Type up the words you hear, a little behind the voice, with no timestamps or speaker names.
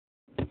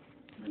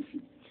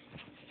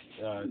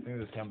I think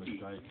this camera's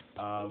straight.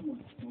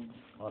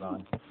 Hold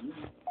on.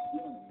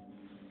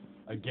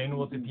 Again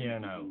with the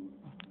piano.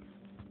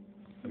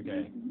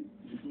 Okay.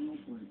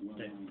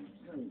 Okay.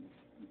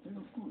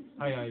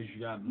 Hi guys,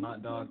 you got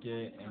Matt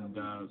Docket, and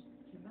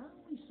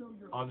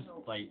obviously,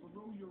 like,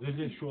 this is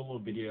a short little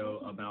video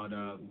about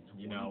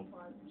you know,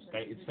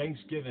 it's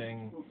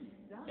Thanksgiving,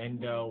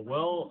 and you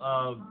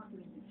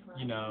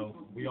know,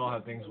 we all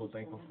have things we're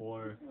thankful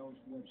for,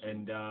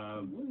 and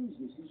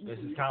this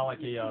is kind of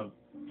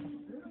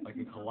like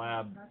a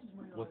collab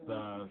with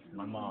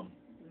my mom.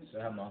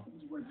 Say hi, Mom.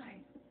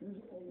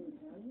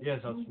 Yes,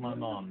 that's my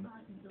mom.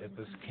 If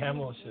this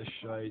camera says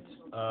straight,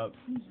 oh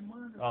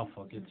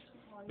fuck it.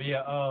 But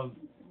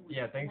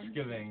yeah,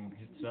 Thanksgiving.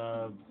 It's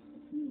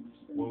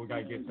where we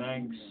gotta give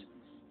thanks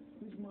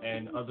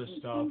and other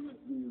stuff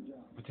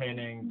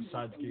pertaining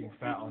besides getting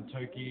fat on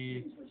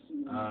turkey,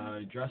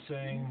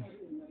 dressing,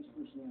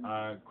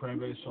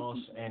 cranberry sauce,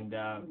 and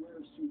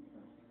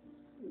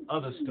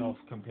other stuff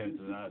compared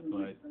to that.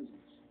 But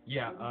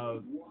yeah,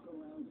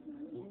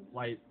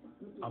 like,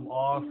 I'm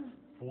off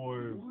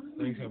for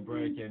Thanksgiving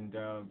break, and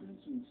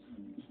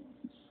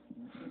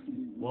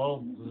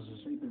well, this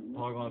is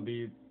probably gonna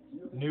be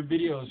new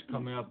videos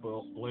coming up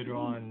later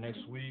on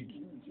next week.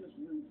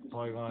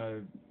 Probably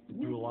gonna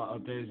do a lot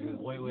of updates, because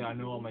lately I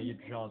know on my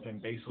YouTube channel I've been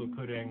basically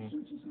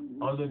putting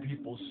other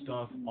people's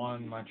stuff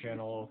on my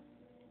channel.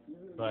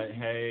 But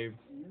hey,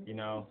 you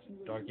know,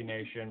 Darky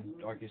Nation,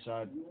 Darky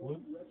Side.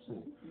 Whoop.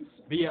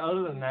 But yeah,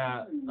 other than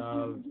that,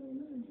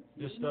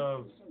 just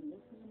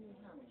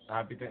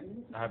happy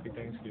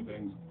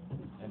Thanksgiving,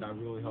 and I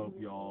really hope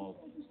y'all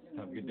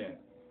have a good day.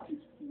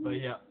 But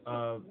yeah,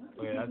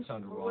 okay, that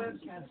sounded wrong.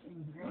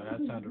 That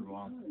sounded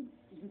wrong.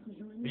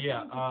 But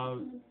yeah,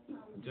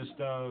 just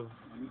That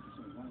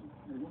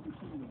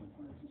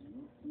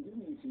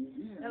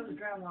was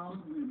Grandma.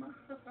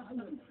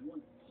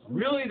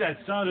 Really, that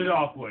sounded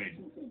awkward.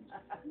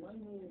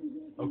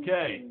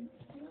 Okay.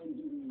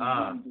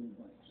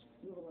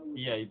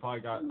 Yeah, you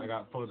probably I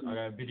got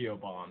video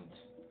bombed,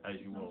 as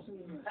you will.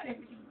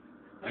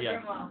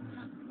 Yeah.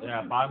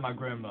 Yeah, by my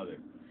grandmother.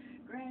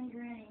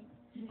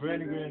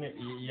 Granny,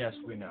 yes,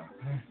 we know.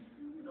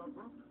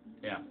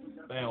 Yeah.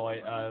 But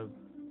anyway, well,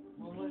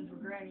 one's for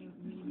Granny,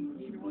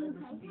 neither one of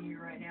us be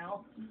here right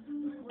now.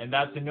 And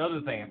that's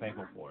another thing I'm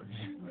thankful for.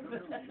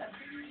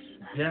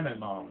 Damn it,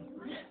 Mom.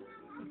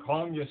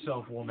 Calm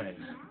yourself, woman.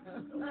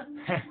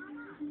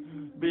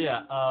 But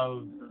yeah,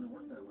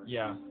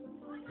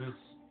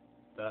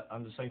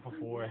 I'm just thankful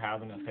for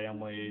having a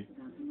family,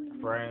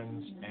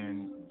 friends,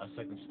 and a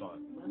second start.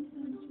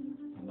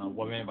 And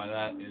what I mean by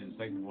that is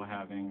thankful for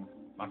having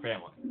my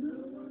family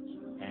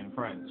and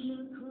friends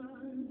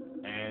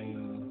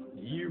and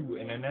you,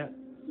 internet.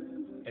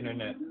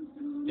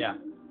 Yeah.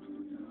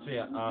 So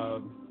yeah,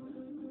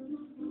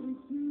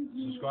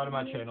 subscribe to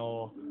my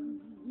channel,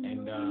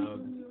 and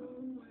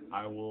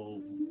I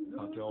will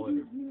talk to y'all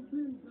later.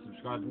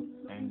 Subscribe,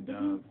 and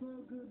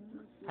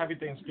happy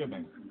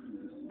Thanksgiving.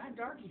 That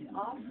Darky's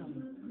awesome.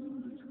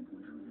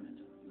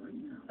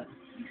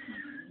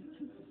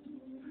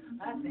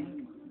 I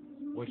think.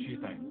 What she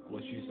think?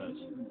 What she says?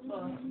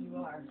 Well, you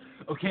are.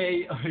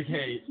 Okay.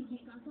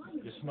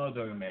 You're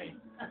smothering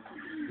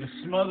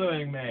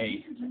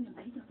me.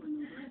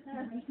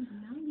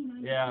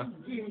 Yeah.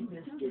 Keep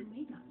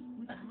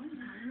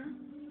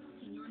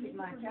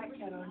my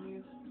cat on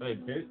you. Hey,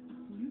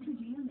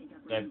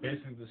 that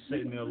basically just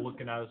sitting there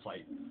looking at us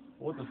like,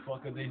 what the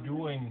fuck are they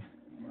doing?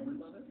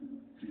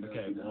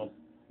 Okay, well,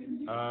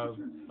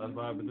 that's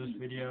bye for this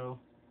video,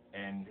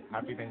 and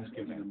happy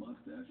Thanksgiving.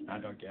 I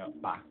don't get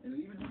out. Bye.